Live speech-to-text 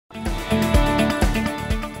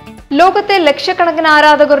ലോകത്തെ ലക്ഷക്കണക്കിന്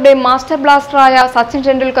ആരാധകരുടെ മാസ്റ്റർ ബ്ലാസ്റ്ററായ സച്ചിൻ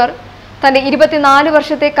ടെണ്ടുൽക്കർ തന്റെ 24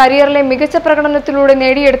 വർഷത്തെ കരിയറിലെ മികച്ച പ്രകടനത്തിലൂടെ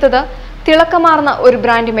നേടിയെടുത്തത് തിളക്കമാർന്ന ഒരു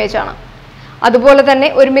ബ്രാൻഡ് ഇമേജാണ്. അതുപോലെ തന്നെ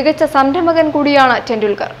ഒരു മികച്ച സംരംഭകൻ കൂടിയാണ്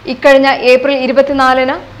ടെണ്ടുൽക്കർ. ഇക്കഴിഞ്ഞ ഏപ്രിൽ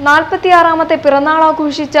 24-ന് 46-ാമത്തെ പിറന്നാൾ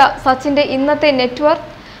ആഘോഷിച്ച സച്ചിന്റെ ഇന്നത്തെ നെറ്റ്വർത്ത്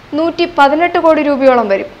 118 കോടി രൂപയോളം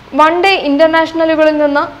വരും. വൺ ഡേ ഇന്റർനാഷണലുകളിൽ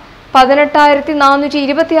നിന്ന്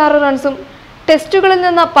 18,426 റൺസും ടെസ്റ്റുകളിൽ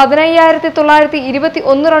നിന്ന്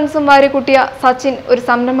 15,921 റൺസും വാരിക്കൂട്ടിയ സച്ചിൻ ഒരു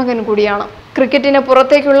സംരംഭകൻ കൂടിയാണ്. ക്രിക്കറ്റിന്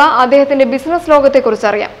പുറത്തേക്കുള്ള അദ്ദേഹത്തിന്റെ ബിസിനസ് ലോകത്തെക്കുറിച്ച്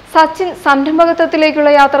അറിയാം. സച്ചിൻ സംരംഭകത്വത്തിലേക്കുള്ള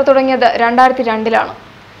യാത്ര തുടങ്ങിയത് 2002-ലാണ്.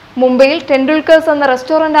 മുംബൈയിൽ ടെണ്ടുൽക്കേഴ്സ് എന്ന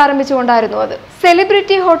റെസ്റ്റോറന്റ് ആരംഭിച്ചുകൊണ്ടായിരുന്നു അത്.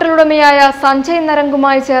 സെലിബ്രിറ്റി ഹോട്ടൽ ഉടമയായ സഞ്ജയ്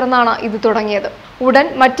നരംഗുമായി ചേർന്നാണ് ഇത് തുടങ്ങിയത്. ഉടൻ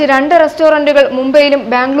മറ്റ് 2 റെസ്റ്റോറന്റുകൾ മുംബൈയിലും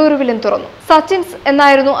ബാംഗ്ലൂരുവിലും തുറന്നു. സച്ചിൻസ്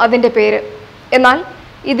എന്നായിരുന്നു അതിന്റെ പേര്. എന്നാൽ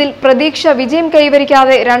ഇതിൽ പ്രതീക്ഷ വിജയം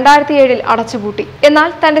കൈവരിക്കാതെ 2007-ൽ അടച്ചുപൂട്ടി. എന്നാൽ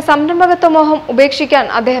തന്റെ സംരംഭകത്വ മോഹം ഉപേക്ഷിക്കാൻ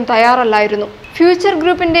അദ്ദേഹം തയ്യാറല്ലായിരുന്നു. ഫ്യൂച്ചർ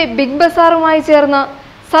ഗ്രൂപ്പിന്റെ ബിഗ് ബസാറുമായി ചേർന്ന്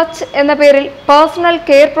സച്ച് എന്ന പേരിൽ പേഴ്സണൽ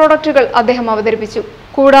കെയർ പ്രോഡക്റ്റുകൾ അദ്ദേഹം അവതരിപ്പിച്ചു.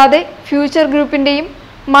 കൂടാതെ ഫ്യൂച്ചർ ഗ്രൂപ്പിന്റെയും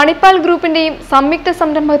മണിപ്പാൽ ഗ്രൂപ്പിന്റെയും സംയുക്ത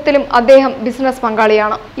സംരംഭത്തിലും അദ്ദേഹം ബിസിനസ്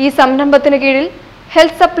പങ്കാളിയാണ്. ഈ സംരംഭത്തിന് കീഴിൽ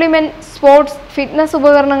ഹെൽത്ത് സപ്ലിമെന്റ്, സ്പോർട്സ്, ഫിറ്റ്നസ്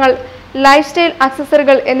ഉപകരണങ്ങൾ, ലൈഫ് സ്റ്റൈൽ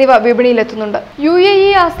ആക്സസറികൾ എന്നിവ വിപണിയിലെത്തുന്നുണ്ട്. UAE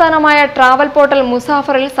ആസ്ഥാനമായ ട്രാവൽ പോർട്ടൽ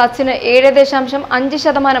മുസാഫറിൽ സച്ചിന്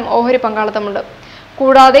 7.5% ഓഹരി പങ്കാളിത്തമുണ്ട്.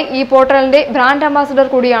 കൂടാതെ ഈ പോർട്ടലിന്റെ ബ്രാൻഡ് അംബാസിഡർ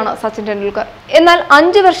കൂടിയാണ് സച്ചിൻ ടെണ്ടുൽക്കർ. എന്നാൽ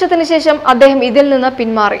 5 വർഷത്തിന് ശേഷം അദ്ദേഹം ഇതിൽ നിന്ന്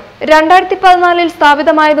പിന്മാറി. 2014-ൽ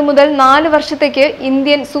സ്ഥാപിതമായതു മുതൽ 4 വർഷത്തേക്ക്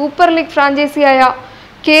Indian super league ഫ്രാഞ്ചൈസിയായ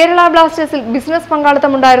Kerala ബ്ലാസ്റ്റേഴ്സിൽ business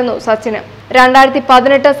പങ്കാളിത്തമുണ്ടായിരുന്നു സച്ചിന്.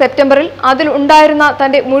 2018 സെപ്റ്റംബറിൽ അതിൽ ഉണ്ടായിരുന്ന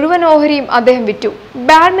തന്റെ മുഴുവൻ ഓഹരിയും അദ്ദേഹം വിറ്റു.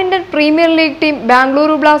 Badminton premier league team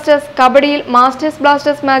Bengaluru Blasters, കബഡിയിൽ masters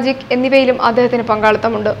Blasters magic എന്നിവയിലും അദ്ദേഹത്തിന്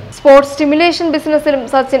പങ്കാളിത്തമുണ്ട്. സ്പോർട്സ് സ്റ്റിമുലേഷൻ ബിസിനസ്സിലും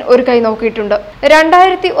സച്ചിൻ ഒരു കൈ നോക്കിയിട്ടുണ്ട്.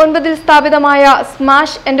 2009-ൽ സ്ഥാപിതമായ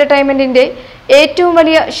സ്മാഷ് എന്റർടൈൻമെന്റിന്റെ ഏറ്റവും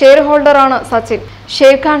വലിയ ഷെയർ ഹോൾഡറാണ് സച്ചിൻ.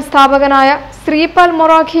 ഷേഖാൻ സ്ഥാപകനായ ശ്രീപാൽ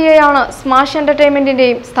മൊറാഖിയയാണ് സ്മാഷ്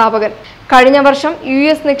എന്റർടൈൻമെന്റിന്റെയും സ്ഥാപകൻ. കഴിഞ്ഞ വർഷം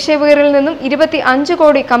US നിക്ഷേപകരിൽ നിന്നും 25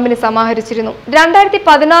 കോടി കമ്പനി സമാഹരിച്ചിരുന്നു.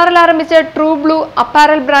 2016-ൽ ആരംഭിച്ച true blue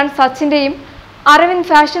apparel brand സച്ചിന്റെയും Aravind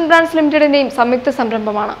fashion brands ലിമിറ്റഡിന്റെയും സംയുക്ത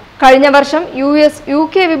സംരംഭമാണ്. കഴിഞ്ഞ വർഷം US,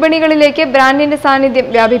 UK വിപണികളിലേക്ക് ബ്രാൻഡിന്റെ സാന്നിധ്യം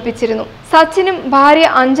വ്യാപിപ്പിച്ചിരുന്നു. സച്ചിനും ഭാര്യ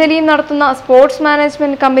അഞ്ജലിയും നടത്തുന്ന സ്പോർട്സ്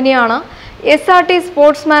മാനേജ്മെന്റ് കമ്പനിയാണ് SRT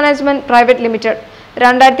sports management private limited.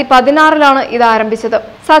 2016-ലാണ് ഇത് ആരംഭിച്ചത്.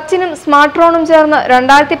 സച്ചിനും സ്മാർട്ട്ഫോണും ചേർന്ന്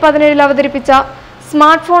 2017-ൽ അവതരിപ്പിച്ച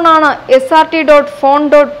സ്മാർട്ട് ഫോണാണ്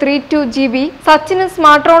SRT.Phone.32 GB. സച്ചിനും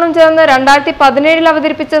സ്മാർട്ട്ഫോണും ചേർന്ന് 2017-ൽ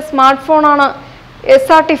അവതരിപ്പിച്ച സ്മാർട്ട് ഫോണാണ്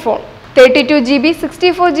SRT phone. 32 GB,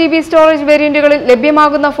 64 GB storage വേരിയന്റുകളിൽ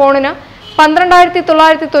ലഭ്യമാകുന്ന ഫോണിന്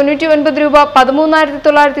 12,999 രൂപ,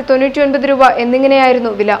 13,999 രൂപ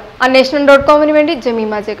എന്നിങ്ങനെയായിരുന്നു വില. അന്വേഷണം.comന് വേണ്ടി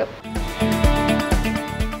Jemimah Jacob.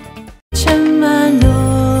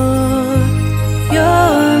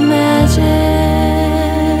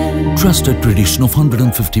 Trusted tradition of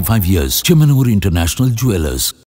 155 years, Chemanur International Jewelers.